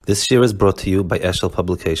This year is brought to you by Eshel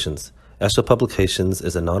Publications. Eshel Publications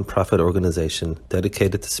is a non-profit organization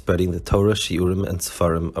dedicated to spreading the Torah, Shiurim, and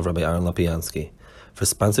Sefarim of Rabbi Aaron Lapiansky. For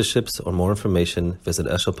sponsorships or more information, visit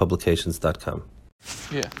eshelpublications.com.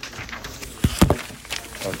 Yeah.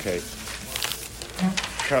 Okay.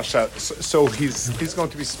 Kasha. So he's going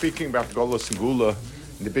to be speaking about Golos and Gula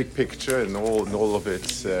in the big picture and all of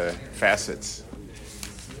its facets.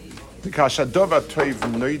 Kasha dova toiv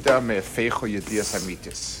noida me'efecho yedias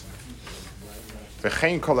hamitis.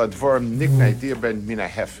 V'chein kol advorim nikna idea ben mina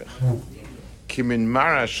hefech. Ki min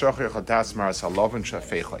mara shochech hadas maras haloven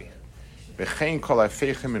shafechoi. V'chein kol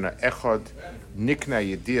afechim mina echad nikna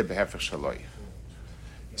yediah behefech shaloi.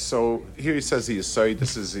 So here he says the Yisroel,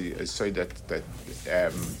 this is the Yisroel that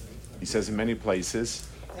he says in many places,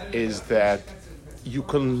 is that you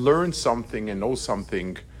can learn something and know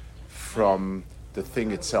something from the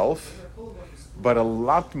thing itself, but a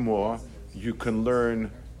lot more you can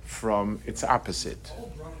learn from its opposite.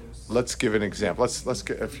 Let's give an example. Let's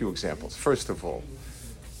get a few examples. First of all,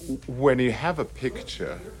 when you have a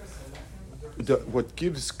picture, what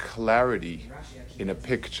gives clarity in a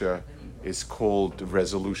picture is called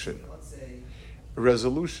resolution.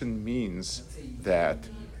 Resolution means that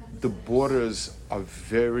the borders are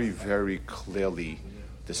very, very clearly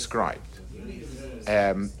described.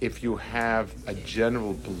 If you have a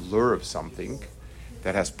general blur of something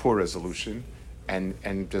that has poor resolution and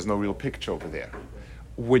there's no real picture over there,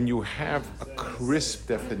 when you have a crisp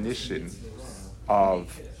definition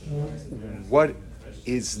of what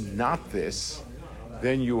is not this,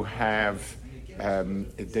 then you have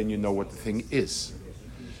then you know what the thing is.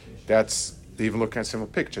 That's even looking at a simple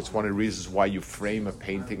picture. It's one of the reasons why you frame a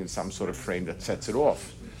painting in some sort of frame that sets it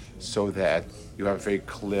off, so that you have a very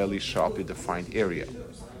clearly, sharply defined area.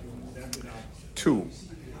 Two,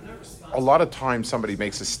 a lot of times somebody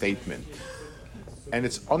makes a statement, and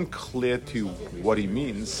it's unclear to you what he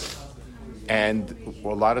means, and a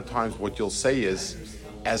lot of times what you'll say is,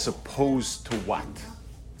 as opposed to what?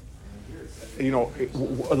 You know,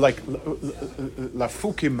 like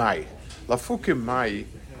Lafukimai. Lafukimai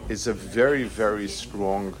is a very, very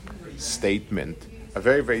strong statement, a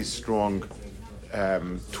very, very strong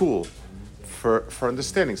tool for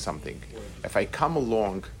understanding something. If I come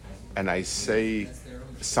along and I say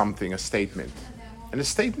something, a statement, and the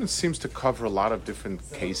statement seems to cover a lot of different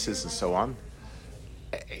cases and so on,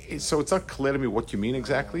 so it's not clear to me what you mean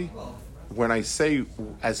exactly. When I say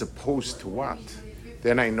as opposed to what,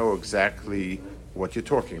 then I know exactly what you're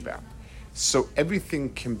talking about. So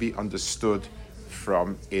everything can be understood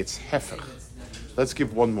from its hefech. Let's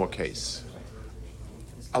give one more case.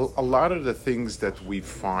 A lot of the things that we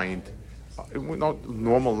find in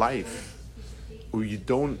normal life, you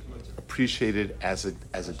don't appreciate it as a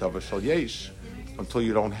davar shel yesh until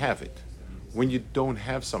you don't have it. When you don't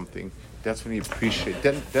have something, that's when you appreciate.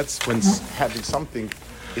 Then that's when having something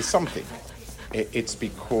is something. It's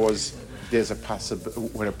because there's a possibility.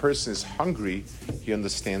 When a person is hungry, he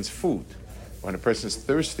understands food. When a person is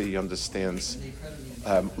thirsty, he understands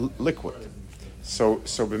liquid. So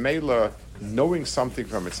b'meila, knowing something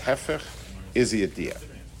from its hefech is the idea.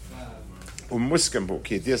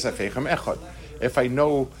 If I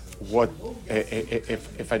know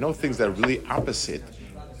if I know things that are really opposite,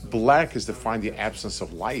 black is defined the absence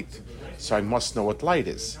of light. So I must know what light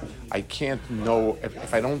is. I can't know,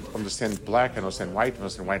 if I don't understand black, I don't understand white, I don't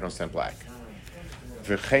understand white, I don't understand black.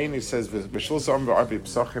 V'chein, he says, V'shul zom v'arbi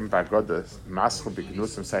psochim ba'godas, maschel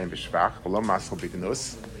b'gnus sayim b'shvach, v'lo maschel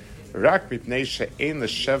b'gnus, rak mitnei she'en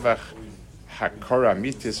l'shevach hakora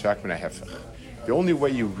mitis rak min ha'hefech. The only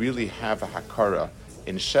way you really have a hakora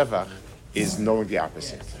in shevach is knowing the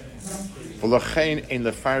opposite. V'lochein en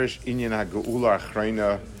lefarish inyan ha'geula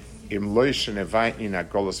achreina, im loishe nevai in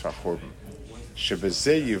agolos v'achorben.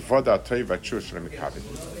 Shebezeh yivoda toiv v'achur shalem mikabed.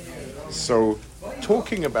 So,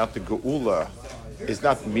 talking about the geula is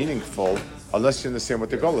not meaningful unless you understand what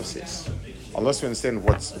the golos is. Unless you understand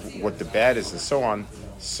what the bad is and so on.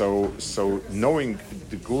 So knowing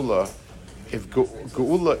the geula, if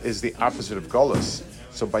geula is the opposite of golos,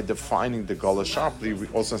 so by defining the golos sharply, we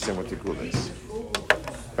also understand what the geula is.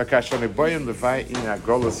 V'kashon eboyim levai in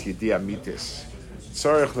agolos yedi amitis.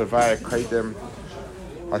 Tzorech levai kaidem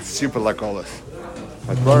atzipah lagolos.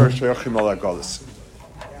 Advar shoyachim al agolos.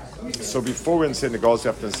 So before we understand the golos, you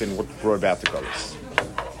have to understand what brought about the golos.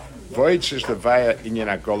 Void shesh levaya inyan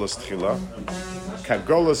agolos tchila, ka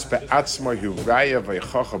golos be'atzmo hu raya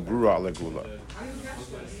v'yichocha brura ala gula.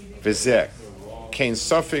 V'zeh, kein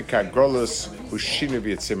sofik ka golos hu shinu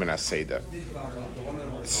v'yitzim in aseda.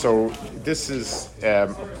 So this is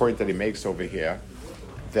a point that he makes over here,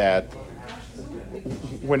 that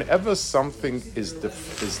whenever something is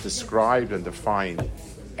described and defined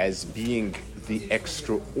as being the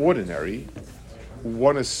extraordinary,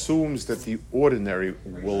 one assumes that the ordinary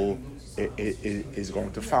is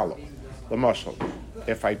going to follow. L'mashal,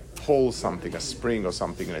 if I pull something, a spring or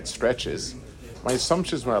something, and it stretches, my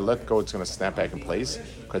assumption is when I let go, it's going to snap back in place,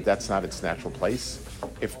 because that's not its natural place.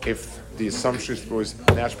 If the assumption is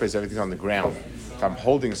natural place, everything's on the ground. If I'm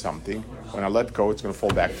holding something, when I let go, it's going to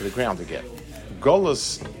fall back to the ground again.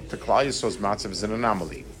 Golus to Klal Yisrael's matzav is an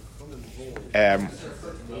anomaly.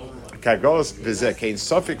 Kagolus v'zeh kein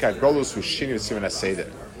sofik kagolus hushini v'simen aseder.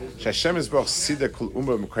 Shashem is boch sida kol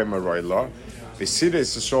umma b'mkoyim haroyla v'sida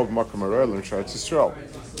is Yisroel b'makom haroyla v'sharetz Yisroel.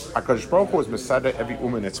 HaKadosh Baruch Hu is Masada every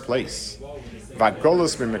umma in its place.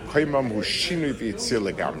 V'agolus b'mkoyimam hushini v'yitzir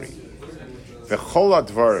legamri. V'chol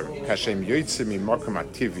advar kashem yoytze m'makom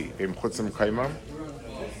hativi v'mchutz m'koyimam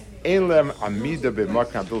ein lehem amida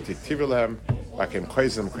b'makom adulti tivi lehem v'kem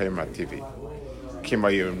choyzem m'koyim hativi. Kim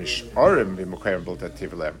hayom nish'arim b'mkoyim adulti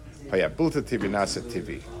tivi lehem Hayabulta TV Nasa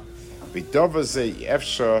TV. Vidovaze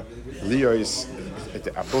Efsha Leois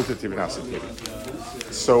Abulta TV Nasa TV.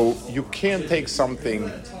 So you can't take something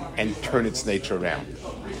and turn its nature around.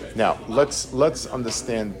 Now let's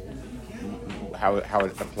understand how it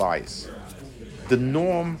applies. The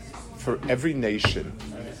norm for every nation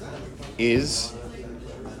is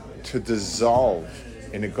to dissolve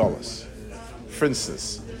in a gullus. For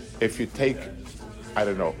instance, if you take, I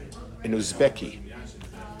don't know, an Uzbeki,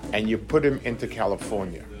 and you put him into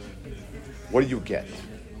California, what do you get?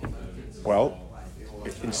 Well,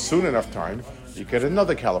 in soon enough time, you get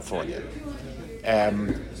another California.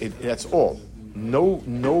 That's all.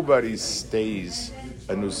 Nobody stays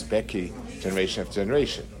an Uzbeki generation after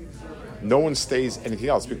generation. No one stays anything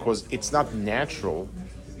else because it's not natural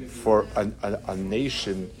for a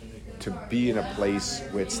nation to be in a place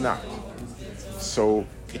where it's not. So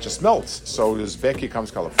it just melts. So Uzbeki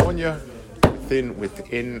comes California.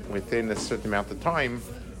 Within a certain amount of time,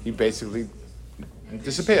 he basically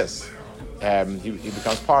disappears. He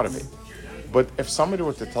becomes part of it. But if somebody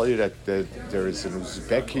were to tell you that there is an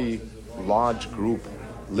Uzbeki large group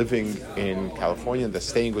living in California and they're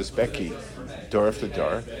staying Uzbeki door after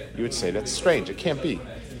door, you would say that's strange. It can't be.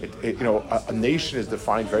 A nation is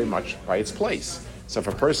defined very much by its place. So if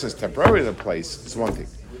a person is temporarily in a place, it's one thing.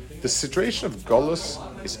 The situation of Golus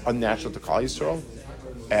is unnatural to Klal Yisrael.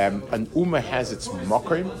 An Ummah has its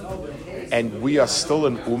makom, and we are still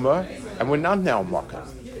an Ummah, and we're not now makom.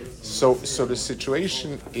 So the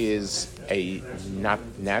situation is a not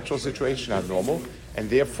natural situation, not normal, and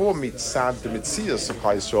therefore mitzad the mitzias of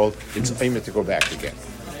Klal Yisrael, it's aimed to go back again.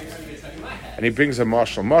 And he brings a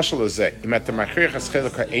marshal. Marshal is that imat the machriach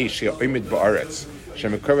haschelek ha'esh ya'imid ba'aretz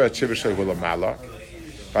shemekova ha'tziv shel v'lamala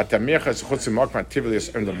v'at ha'mircha zechutz ha'makom ha'tivli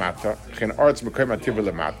yis'em l'mata chen aretz mekom ha'tivli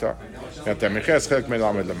l'mata. So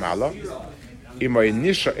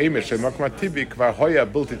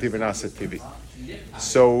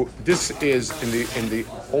this is in the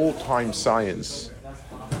old time science.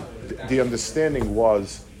 The understanding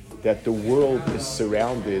was that the world is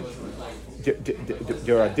surrounded.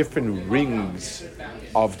 There are different rings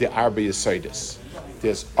of the Arba Yesodis.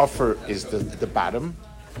 There's Offer is the bottom,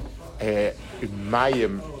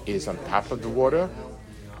 Mayim is on top of the water,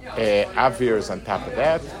 Avir is on top of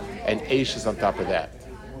that, and Eish is on top of that.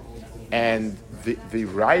 And the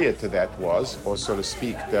raya to that was, or so to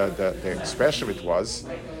speak, the expression of it was,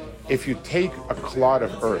 if you take a clod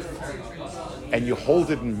of earth and you hold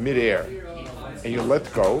it in midair and you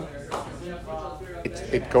let go,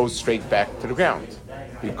 it goes straight back to the ground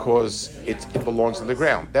because it belongs to the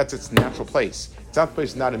ground. That's its natural place. Its natural place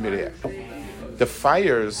is not in midair.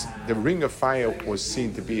 The ring of fire was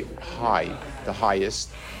seen to be high, the highest,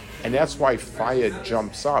 and that's why fire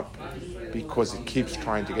jumps up, because it keeps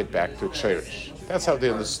trying to get back to Cherish. That's how they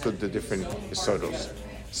understood the different Yisodos.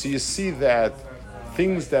 So you see that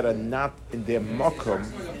things that are not in their makom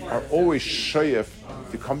are always shoyef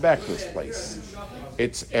to come back to this place.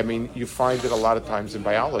 You find it a lot of times in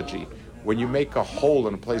biology. When you make a hole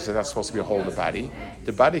in a place that's not supposed to be a hole in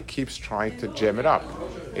the body keeps trying to jam it up.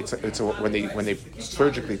 When they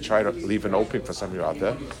surgically try to leave an opening for something or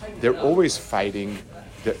other, they're always fighting.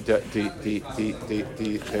 The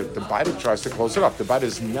body tries to close it up. The body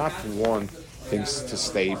does not want things to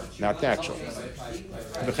stay not natural.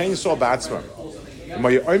 And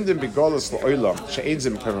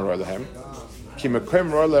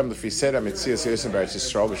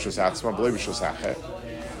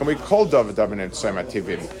we call David in Tzoma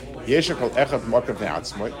Tivim. Yesha kol echad makom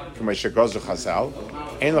ne'atzmoi, k'may shegozu chazal,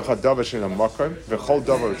 ein lecha davar she'en makom, v'chol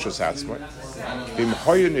davar rishus atzmoi. V'im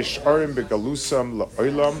hoyu nish'arim begalusam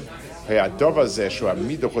la'olam, So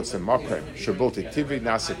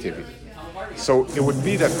it would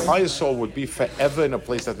be that Klal Yisrael would be forever in a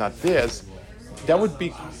place that's not theirs. That would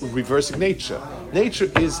be reversing nature.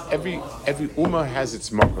 Nature is every ummah has its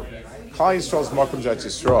makom. Klal Yisrael's makom is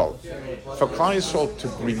Yisroel. For Klal Yisrael to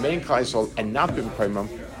remain Klal Yisrael and not be Mekayim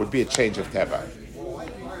would be a change of teva.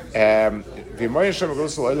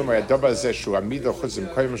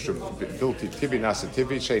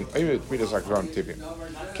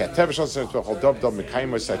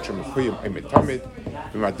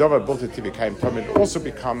 Also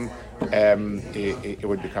become it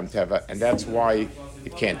would become teva, and that's why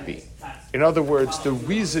it can't be. In other words, the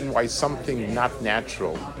reason why something not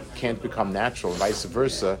natural can't become natural, vice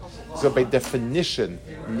versa, so by definition,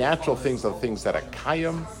 natural things are things that are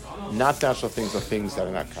kayam, not natural things are things that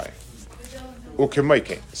are not kayam.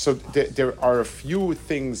 So there are a few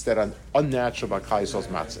things that are unnatural about Klal Yisrael's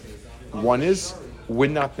matzah. One is, we're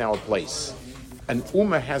not now a place. An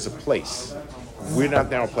ummah has a place. We're not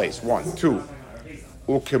now a place. 1. 2.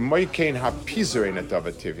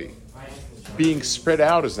 Being spread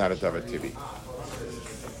out is not a davar tivi.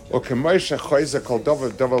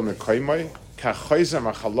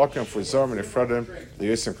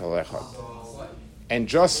 And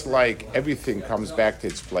just like everything comes back to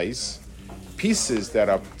its place, pieces that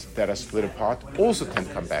are split apart also can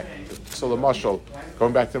come back. So the mashal,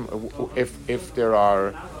 going back to if there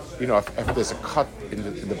are, if there's a cut in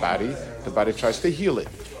the body tries to heal it.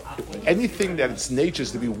 Anything that its nature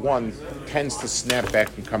is to be one tends to snap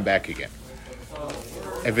back and come back again.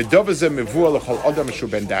 And this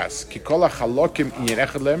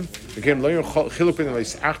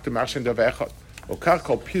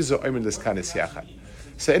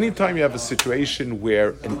So anytime you have a situation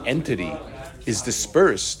where an entity is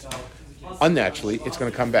dispersed unnaturally, it's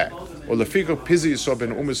going to come back.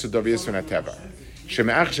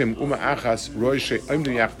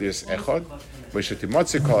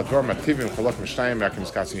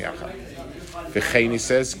 V'cheini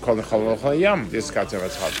says,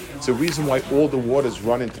 it's the reason why all the waters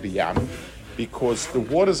run into the yam, because the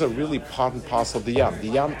waters are really part and parcel of the yam. The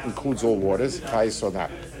yam includes all waters. Klal saw that.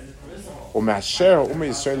 U'masher Umma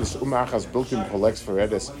Yisrael is Umma Achas built-in collects for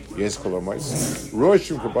Edes Yes Kolomois.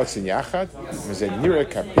 Roishim Kabotzin Yachad Mezen Nira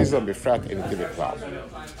Kapizal Befrat in Tiviklal.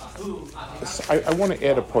 I want to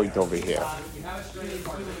add a point over here.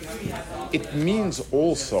 It means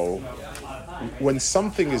also when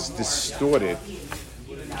something is distorted,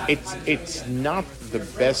 it's not the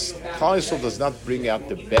best. Klal Yisrael does not bring out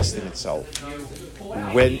the best in itself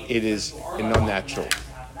when it is unnatural,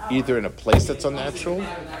 either in a place that's unnatural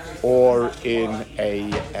or in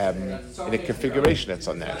a configuration that's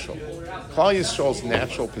unnatural. Klal Yisrael's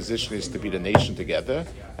natural position is to be the nation together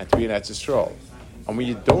and to be in Eretz Yisrael. And when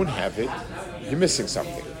you don't have it, you're missing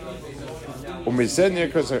something. You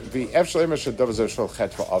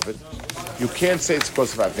can't say it's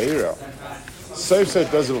because of Aveira.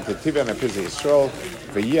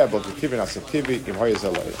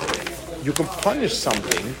 You can punish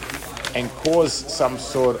something and cause some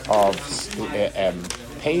sort of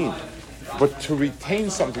pain, but to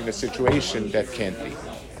retain something in a situation that can't be.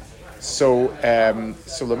 So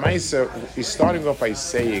Lamaisa is starting off by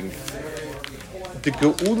saying the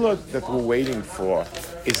geula that we're waiting for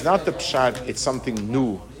is not the pshat, it's something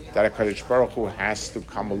new that HaKadosh Baruch Hu has to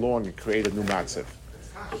come along and create a new matzav.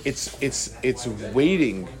 It's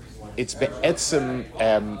waiting, it's be'etzem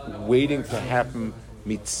waiting to happen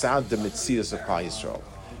mitzad the mitzias of Klal Yisrael.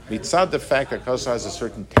 Mitzad the fact that Klal Yisrael has a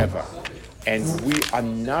certain teva, and we are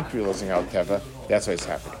not realizing our teva, that's why it's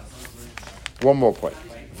happening. One more point.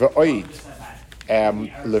 V'oid,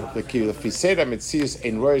 l'fiseda mitzias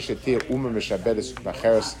ein roy shetir umma mishabedes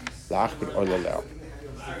b'cheres la'achbid or leleo.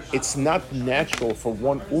 It's not natural for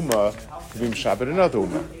one ummah to be mishabed another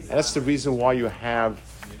ummah. And that's the reason why you have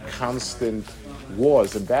constant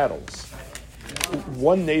wars and battles.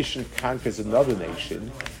 One nation conquers another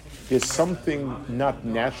nation. There's something not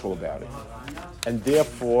natural about it. And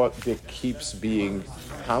therefore, there keeps being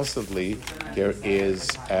constantly, there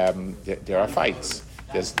are fights.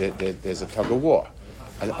 There's a tug of war.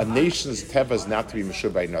 A nation's teva is not to be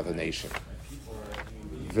mishur by another nation.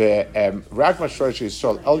 It's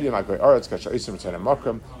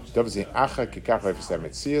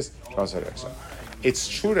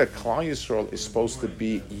true that Klal Yisrael is supposed to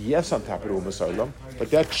be, yes, on top of the Ummah Olam, but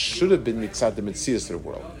that should have been mitzad the mitzias to the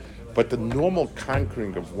world. But the normal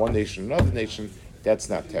conquering of one nation another nation, that's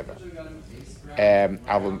not teva. And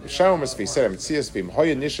so on.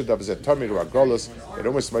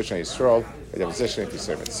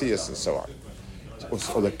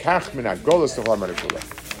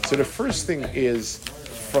 So the first thing is,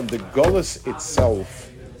 from the Golus itself,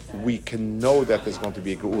 we can know that there's going to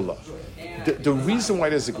be a Geula. The reason why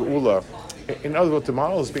there's a Geula, in other words, the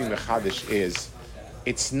model is being Mechadish is,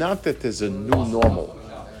 it's not that there's a new normal,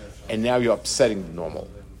 and now you're upsetting the normal.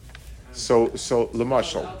 So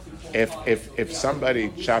Lamashal, if somebody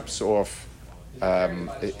chops off,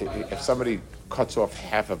 if somebody cuts off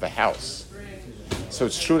half of a house, so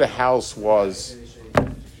it's true the house was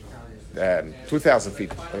 2,000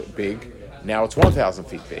 feet big, now it's 1,000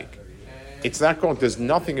 feet big. It's not going. There's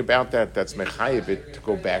nothing about that that's mechayev it to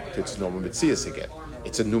go back to its normal metzias again.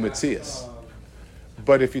 It's a new metzias.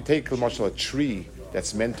 But if you take a tree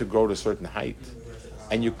that's meant to grow to a certain height,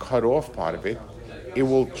 and you cut off part of it, it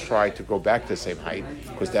will try to go back to the same height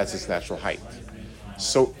because that's its natural height.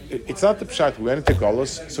 So it's not the pshat. We went into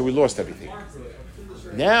Golus, so we lost everything.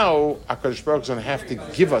 Now HaKadosh Baruch Hu is going to have to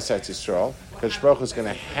give us Eretz Yisrael. HaKadosh Baruch Hu is going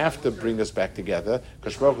to have to bring us back together.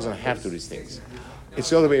 HaKadosh Baruch Hu is going to have to do these things. It's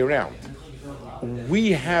the other way around.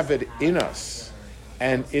 We have it in us,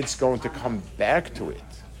 and it's going to come back to it.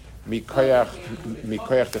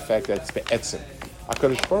 Mikoyach, the fact that it's be'etzim.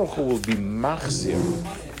 HaKadosh Baruch Hu will be machzir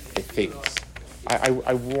things.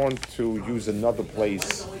 I want to use another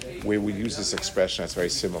place where we use this expression that's very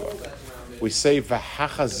similar. We say,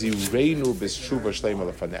 V'hachazirenu b'shuva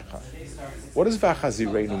shleima lefanecha. What does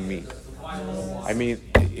V'hachazirenu mean? I mean,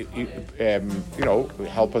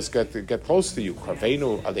 help us get close to you.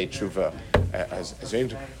 Kavenu alei tshuva.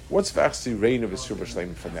 What's V'hachazirenu b'shuva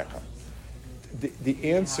shleima lefanecha?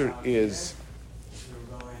 The answer is,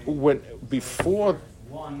 before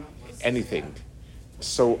anything,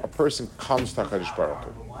 so a person comes to HaKadosh Baruch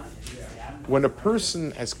Hu. When a person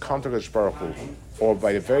has come to HaKadosh Baruch Hu, or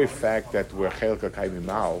by the very fact that we're Chelka Kaimi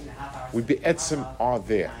Ma'al, we be'etzim are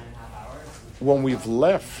there. When we've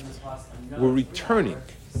left, we're returning.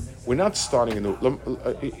 We're not starting anew.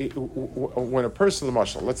 When a person,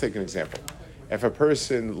 let's take an example. If a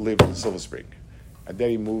person lived in Silver Spring, and then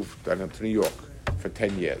he moved to New York for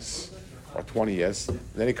 10 years, or 20 years, and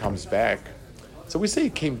then he comes back. So we say he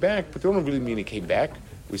came back, but we don't really mean he came back.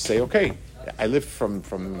 We say, okay, I lived from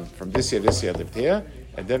this year, I lived here,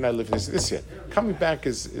 and then I lived this year. Coming back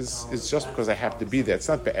is just because I have to be there. It's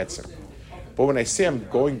not be'etzim. But when I say I'm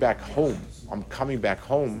going back home, I'm coming back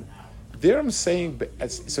home, there I'm saying,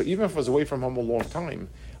 so even if I was away from home a long time,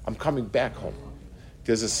 I'm coming back home.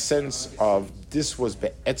 There's a sense of this was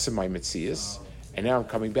be'etzim my metzias, and now I'm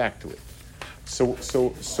coming back to it. So in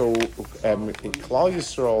Klal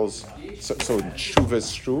Yisrael's, so in Tshuva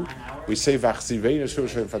is true. We say v'achziveinu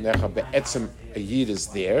shuva fanecha be'etzem a yid is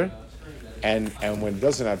there, and when he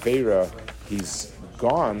does an aveira, he's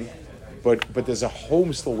gone, but there's a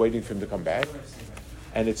home still waiting for him to come back,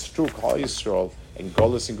 and it's true Klal Yisrael and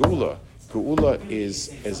Golus and Geula. Geula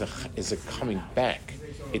is a coming back.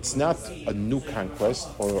 It's not a new conquest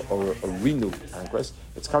or a renewed conquest.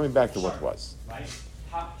 It's coming back to what was.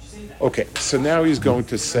 Okay, so now he's going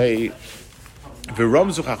to say,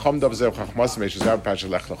 "V'romzu chacham dav zeh chachmas meishazar pasha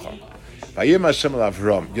lech lecha." Vayim Hashem al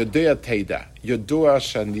Avram, Yodea Teida, Yodua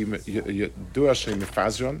shani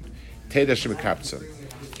mefazron, Teida shani mekapzon,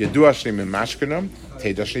 Yodua shani memashkenom,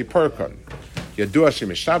 Teida shani perkon, Yodua shani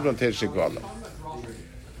meshabron, Teida shani golam.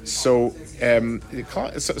 So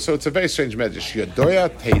it's a very strange message. Yodea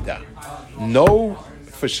Teida, know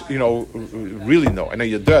for really know. I know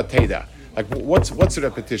Yodea Teida. Like what's the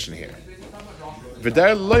repetition here?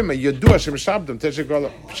 V'day loyma yodua shemishabdom teche gola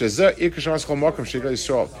shezeh ikashamas chol mokum sheigal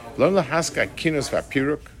Yisrael lo lahaska kinus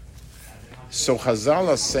v'apiruk. So Chazal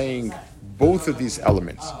are saying both of these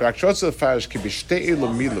elements. B'akshotz l'farish ki b'shtei elu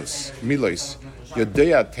milos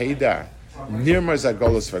yodea teida nirma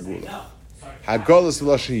zagolos v'agula. Hagolos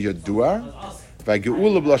v'loshin yodua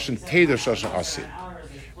v'geula v'loshin teida shoshin asin.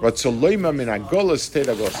 Ratzoloyma min hagolos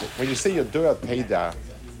teida golos. When you say yodea teida,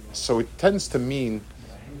 so it tends to mean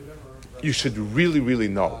you should really, really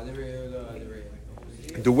know.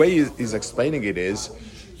 The way he's explaining it is,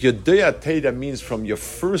 Yodea Teda means from your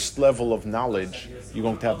first level of knowledge, you're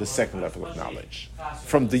going to have the second level of knowledge.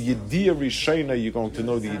 From the Yediyah Rishona, you're going to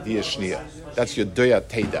know the Yediyah Shniya. That's Yodea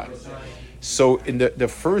Teda. So in the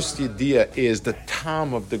first Yediyah is the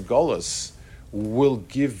Tam of the Golus will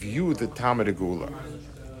give you the Tam of the Gula.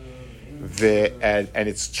 And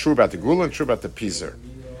it's true about the Gula and true about the Pizer.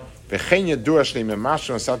 V'chein yadua shnei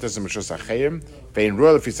memashon asantes mishus achayim ve'in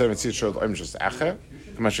roel if he said mitzit shol oim mishus acha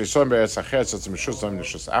k'ma sheisol be'eretz acheret so mishus oim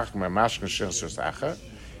mishus acha k'ma mashon shir mishus acha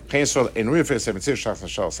v'chein yisol in roel if he said mitzit shol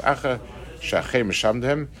acha she'achayim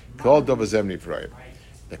mishamdhem k'ol do b'zem nivroim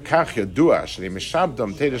v'kach yadua shnei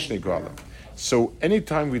mishamdhem teda shnei golam. So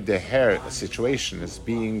anytime we deher a situation as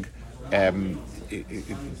being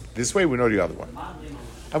this way, we know the other one.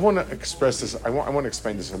 I want to express this. I want to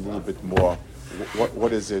explain this a little bit more.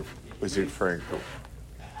 What is it referring to?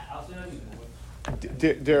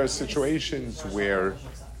 There are situations where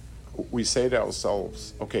we say to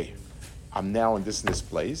ourselves, "Okay, I'm now in this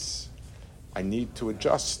place. I need to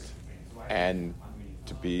adjust and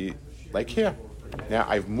to be like here. Now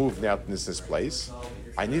I've moved now to this place.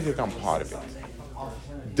 I need to become part of it.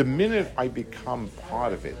 The minute I become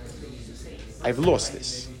part of it, I've lost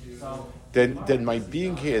this. Then my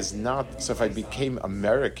being here is not. So if I became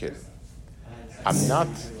American, I'm not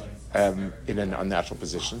in an unnatural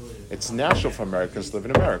position. It's natural for Americans to live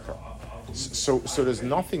in America. So there's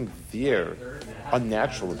nothing there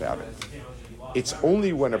unnatural about it. It's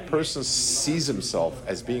only when a person sees himself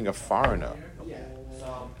as being a foreigner.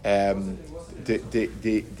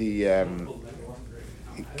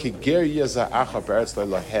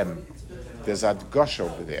 There's adgosh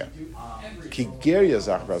over there.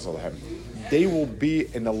 They will be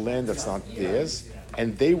in a land that's not theirs,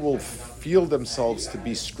 and they will feel themselves to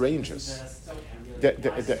be strangers. That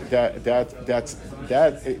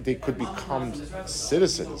they could become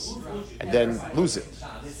citizens and then lose it.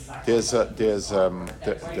 I think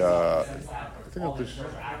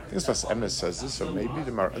it's what Emma says this, or maybe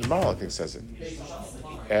the Maral I think says it.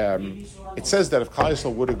 It says that if Klal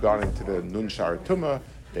Yisrael would have gone into the Nun Shar Tumah,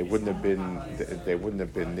 they wouldn't have been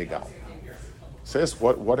nigal. So yes,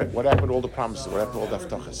 what happened to all the promises? What happened to all the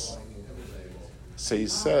Haftachas? So he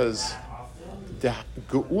says the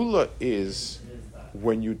Geula is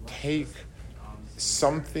when you take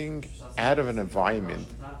something out of an environment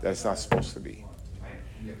that's not supposed to be.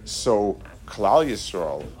 So Klal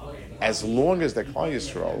Yisrael, as long as they're Klal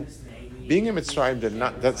Yisrael, being in Mitzrayim,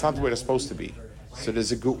 that's not the way they're supposed to be. So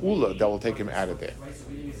there's a Geula that will take him out of there.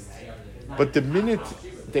 But the minute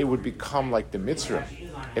they would become like the Mitzrayim,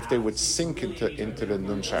 if they would sink into the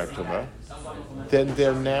Nun Shar Tumah, then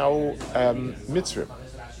they're now Mitzrayim.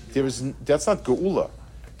 That's not Geula.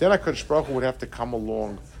 Then HaKadosh Baruch Hu would have to come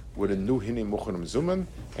along with a new Hini Muchanim Zuman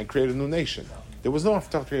and create a new nation. There was no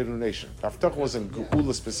Haftach to create a new nation. The Haftach wasn't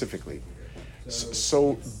Geula specifically.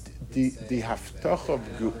 So the Haftach of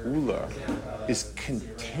Geula is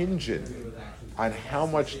contingent on how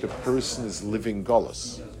much the person is living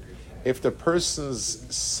Golus. If the person's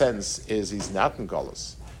sense is he's not in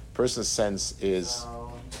Golus, person's sense is,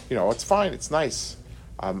 it's fine, it's nice.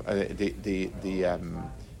 The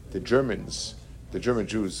Germans, the German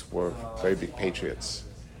Jews were very big patriots,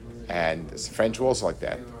 and the French were also like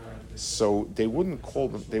that. So they would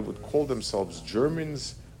call themselves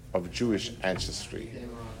Germans of Jewish ancestry,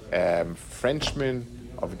 Frenchmen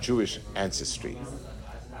of Jewish ancestry.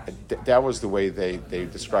 That was the way they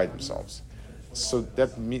described themselves. So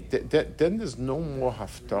that then there's no more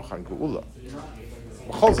haftach and geula.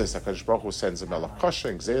 HaKadosh Baruch Hu sends a melech kosher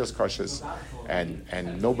and gzeros koshes, and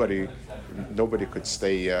nobody could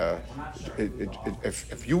stay.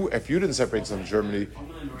 If you didn't separate from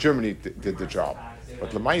Germany did the job.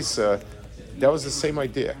 But Lemaisa, that was the same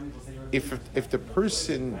idea. If the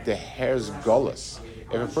person dehares gullus,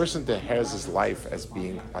 if a person dehares his life as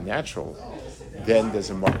being unnatural, then there's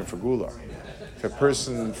a market for gula. If a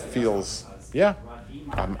person feels,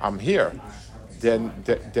 I'm here, then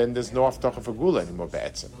there's no aftacha for gula anymore.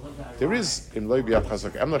 Be'etzim. There is in loy biyad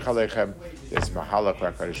chazak emlech aleichem. There's mahalach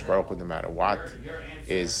HaKadosh Baruch Hu, no matter what,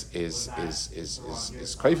 is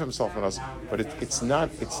kaif himself on us, but it's not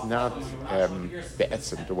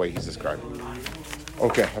be'etzim the way he's describing it.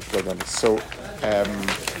 Okay, I have to go down. So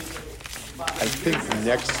I think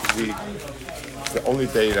next week the only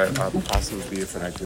day that I'll possibly be if I